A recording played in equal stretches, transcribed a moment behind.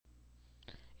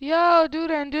Yo,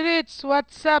 dude and dudettes,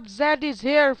 what's up? Zedd is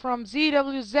here from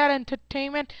ZWZ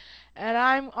Entertainment, and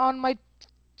I'm on my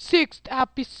sixth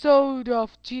episode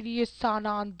of GTA San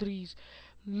Andreas.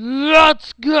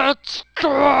 Let's get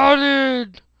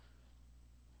started!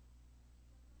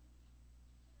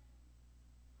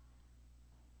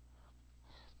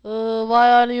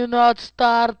 Why are you not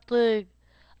starting?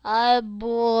 I'm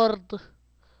bored.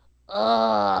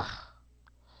 Ugh.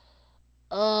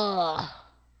 Ugh.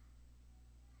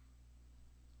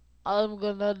 I'm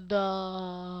gonna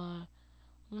die.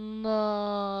 No.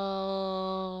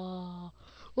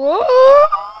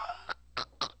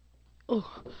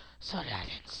 Oh, sorry,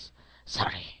 audience.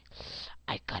 Sorry.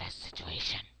 I got a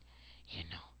situation, you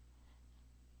know.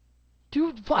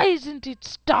 Dude, why isn't it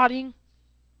starting?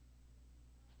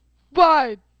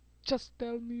 Why? Just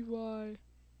tell me why.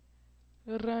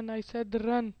 Run, I said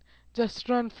run. Just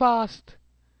run fast.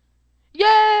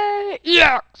 Yay!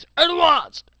 Yes!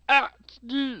 Advanced!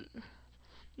 HD!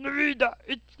 Navida,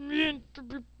 it's meant to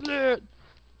be played.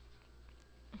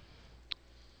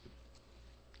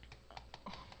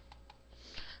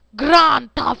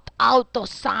 Grand Theft Auto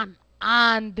San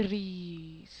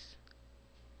Andreas.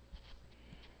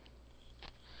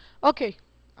 Okay,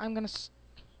 I'm gonna.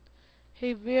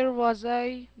 Hey, where was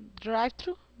I? Drive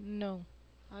through? No,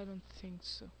 I don't think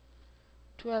so.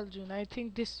 12 June. I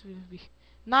think this will be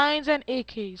 9s and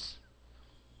AKs.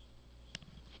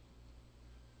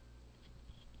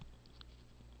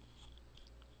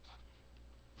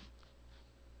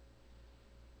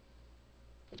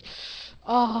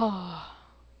 Ah,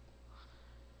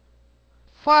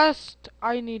 first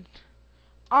I need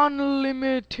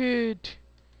unlimited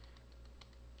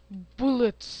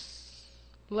bullets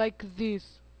like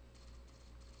this.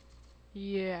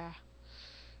 Yeah.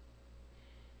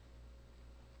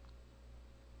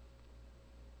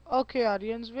 Okay,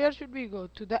 audience, where should we go?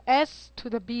 To the S,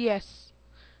 to the BS.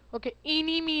 Okay,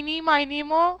 eeny, meeny, miny,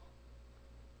 mo.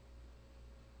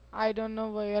 I don't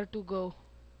know where to go.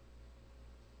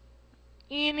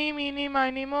 Eeny, meeny,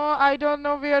 miny, mo. I don't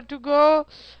know where to go.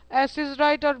 S is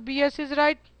right or BS is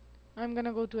right. I'm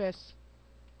gonna go to S.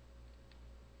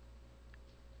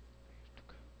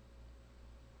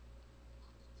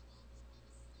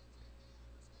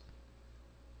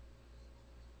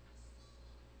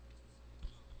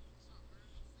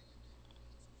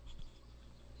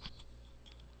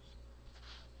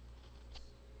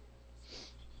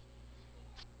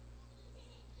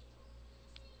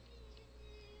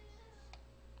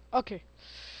 Okay.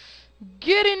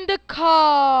 Get in the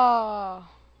car.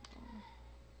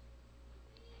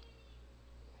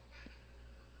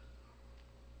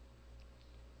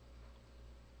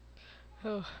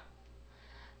 Oh,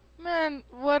 man,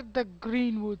 what the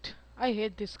Greenwood? I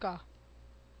hate this car.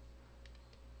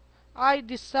 I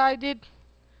decided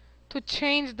to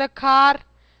change the car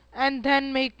and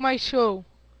then make my show.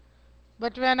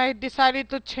 But when I decided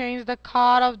to change the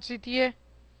car of GTA,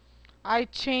 I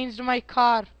changed my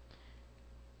car.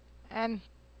 And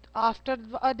after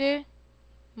a day,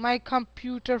 my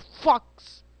computer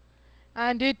fucks.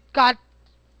 And it got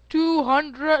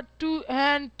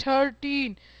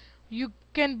 213. You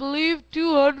can believe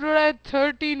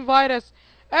 213 virus.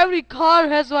 Every car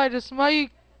has virus. My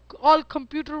all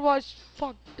computer was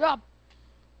fucked up.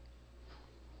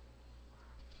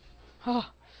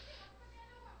 Ah,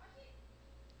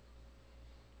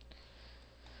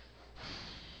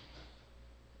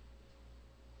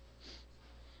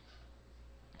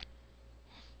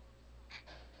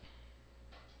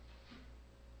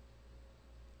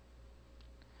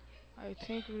 I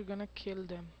think we're gonna kill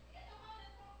them.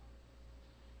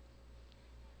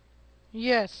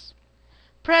 Yes.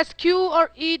 Press Q or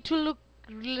E to look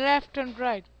left and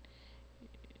right.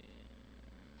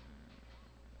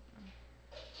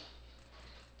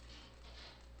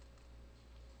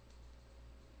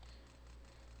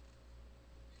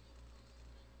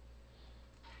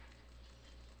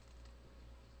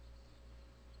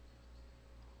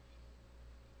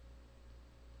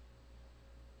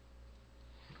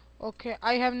 Okay,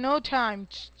 I have no time.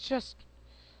 Just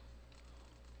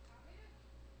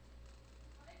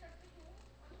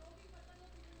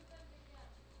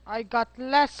I got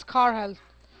less car health.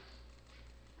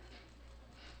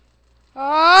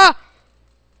 Ah!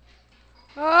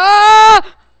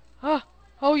 Ah! Ah!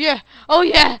 Oh yeah, oh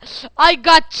yeah, I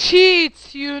got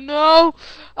cheats, you know?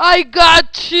 I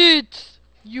got cheats,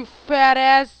 you fat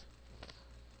ass.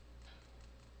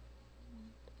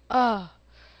 Ah,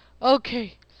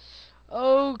 okay,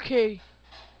 okay.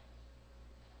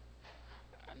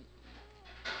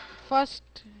 First,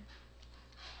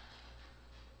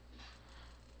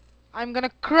 I'm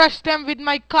gonna crush them with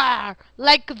my car,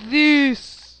 like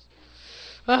this.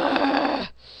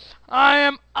 I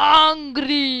am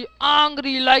angry,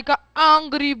 angry like a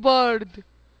angry bird.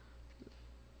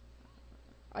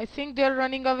 I think they're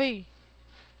running away.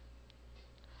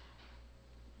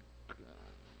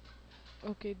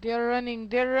 Okay, they're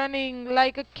running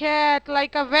like a cat,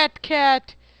 like a wet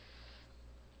cat.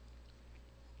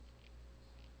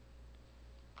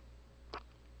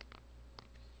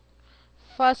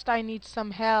 First, I need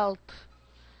some health.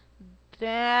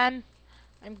 Then,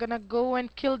 I'm gonna go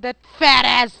and kill that fat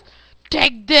ass.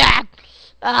 Take that!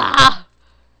 Ah!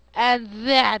 And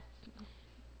that.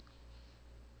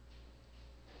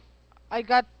 I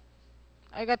got,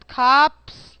 I got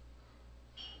cops.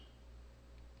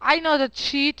 I know the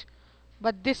cheat,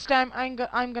 but this time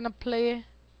I'm gonna play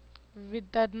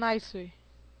with that nice way.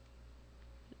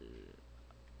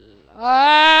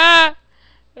 Ah!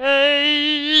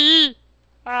 Hey!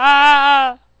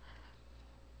 Ah!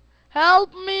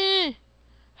 Help me!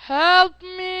 Help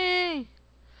me!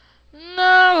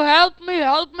 No! Help me!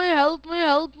 Help me! Help me!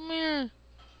 Help me!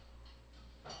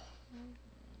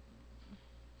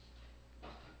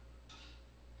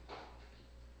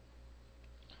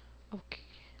 Okay.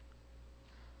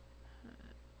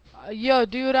 Yo,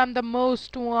 dude, I'm the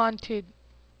most wanted.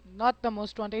 Not the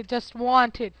most wanted, just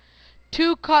wanted.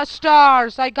 Two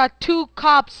stars. I got two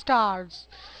cop stars.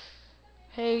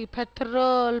 Hey,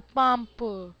 petrol pump.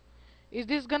 Is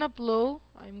this gonna blow?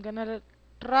 I'm gonna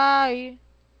try.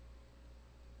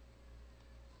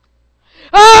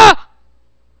 Ah!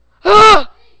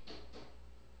 Ah!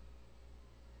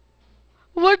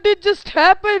 What did just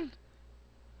happen?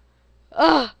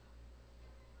 Ah!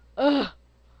 Ah!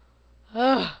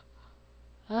 Ah!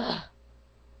 Ah!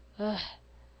 Ah!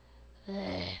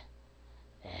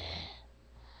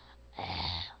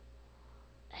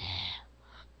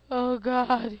 Oh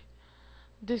God,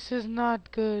 this is not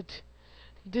good.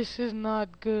 This is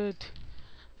not good.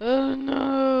 Oh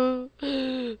no!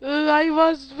 I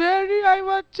was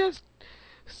just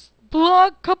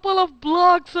couple of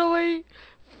blocks away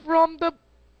from the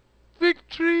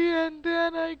victory, and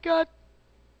then I got.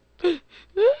 I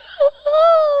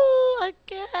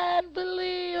can't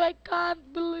believe.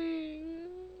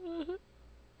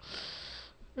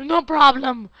 No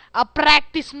problem. A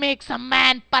practice makes a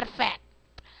man perfect.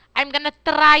 I'm gonna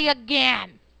try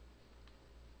again.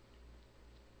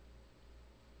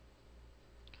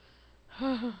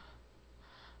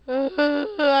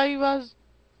 I was.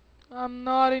 I'm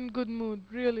not in good mood,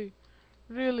 really.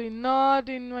 Really, not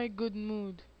in my good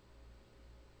mood.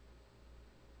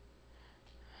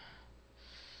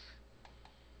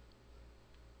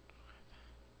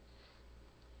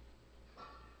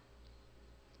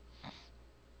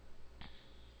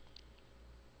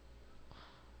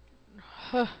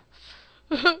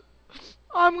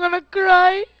 I'm gonna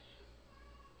cry.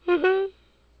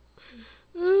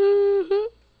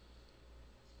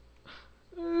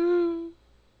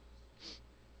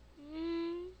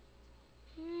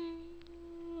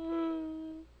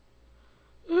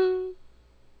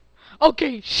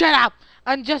 Okay, shut up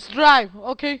and just drive,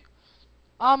 okay?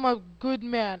 I'm a good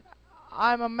man.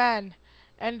 I'm a man.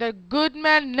 And a good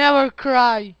man never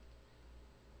cry.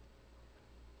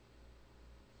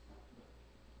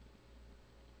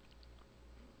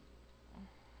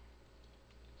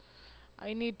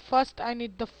 I need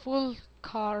the full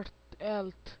car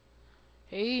health.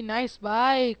 Hey, nice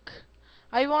bike.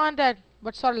 I want that.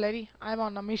 But sorry, lady. I'm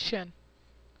on a mission.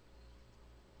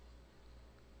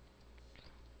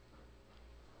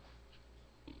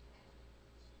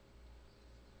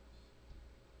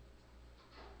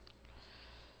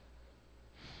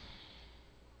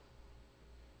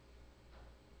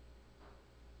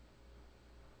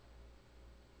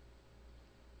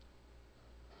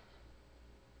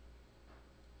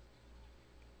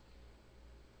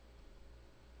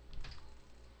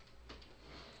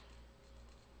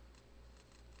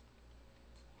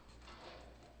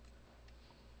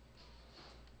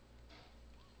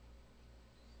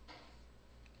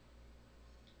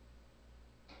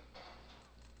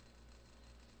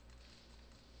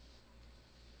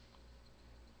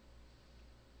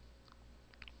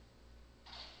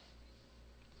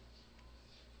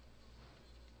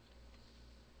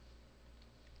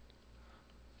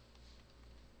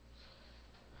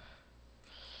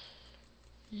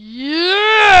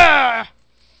 Yeah!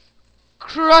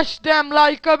 Crush them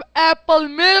like a apple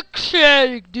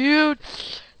milkshake, dude.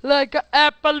 Like a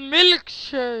apple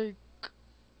milkshake.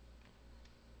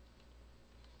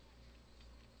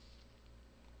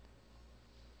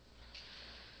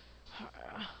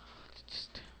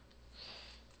 Just-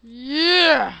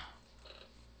 Yeah!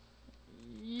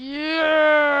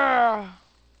 Yeah!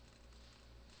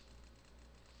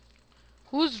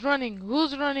 Who's running?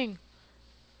 Who's running?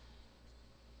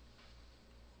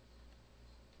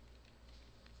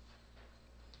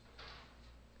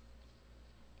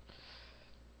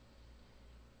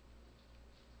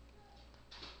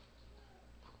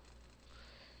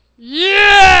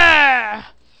 Yeah!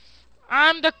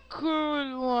 I'm the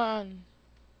cool one.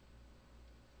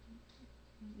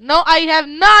 No, I have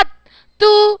not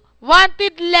to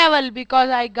wanted level because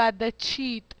I got the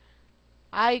cheat.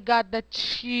 I got the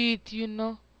cheat, you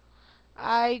know.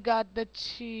 I got the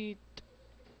cheat.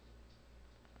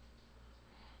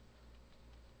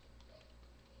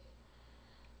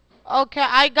 Okay,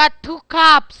 I got 2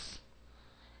 cups.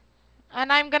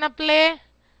 And I'm gonna play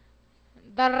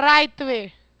the right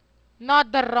way,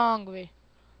 not the wrong way.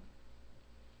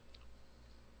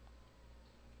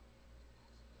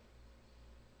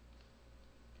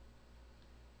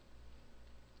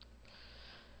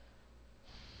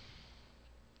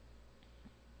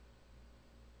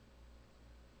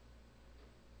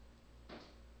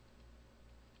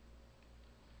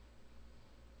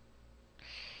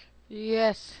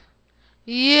 Yes.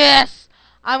 Yes.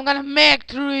 I'm gonna make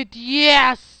through it.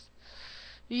 Yes.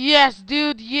 Yes,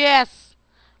 dude. Yes.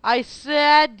 I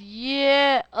said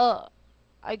yeah.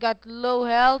 I got low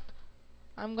health.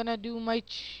 I'm gonna do my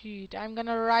cheat. I'm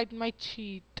gonna write my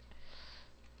cheat.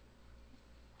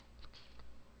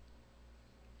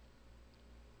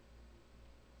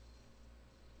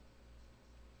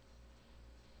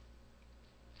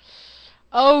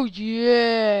 Oh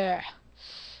yeah.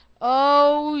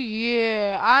 Oh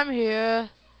yeah. I'm here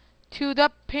to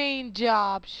the paint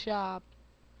job shop.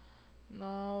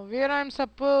 Now where I'm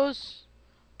supposed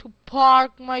to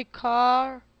park my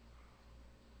car?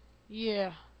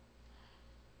 Yeah.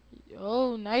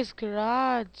 Oh, nice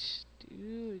garage.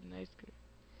 Dude, nice garage.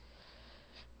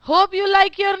 Hope you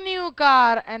like your new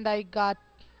car. And I got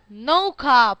no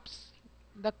cops.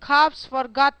 The cops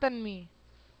forgotten me.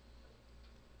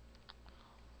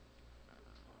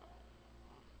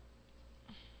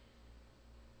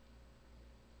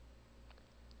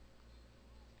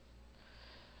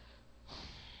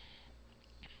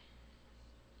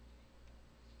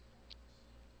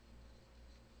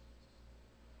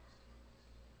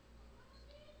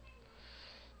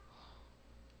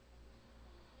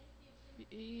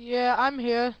 Yeah, I'm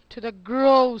here to the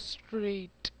Grove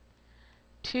Street.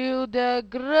 To the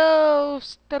Grove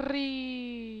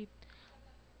Street.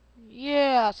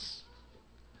 Yes.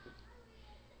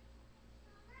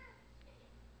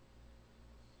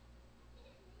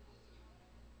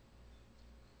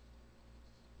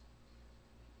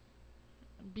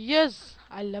 Beers.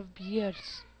 I love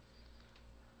beers.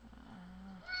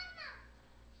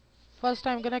 First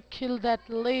I'm gonna kill that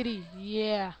lady.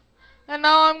 Yeah. And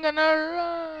now I'm gonna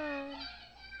run.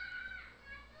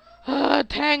 Ah,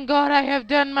 thank God I have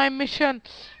done my mission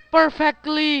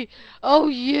perfectly. Oh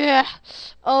yeah.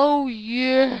 Oh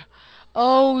yeah.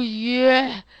 Oh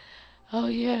yeah. Oh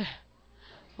yeah.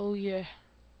 Oh yeah.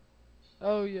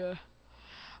 Oh yeah.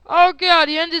 Okay,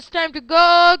 audience, it's time to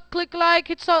go. Click like,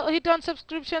 hit on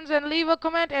subscriptions, and leave a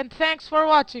comment. And thanks for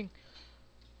watching.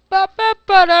 Ba ba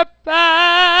ba da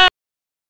ba.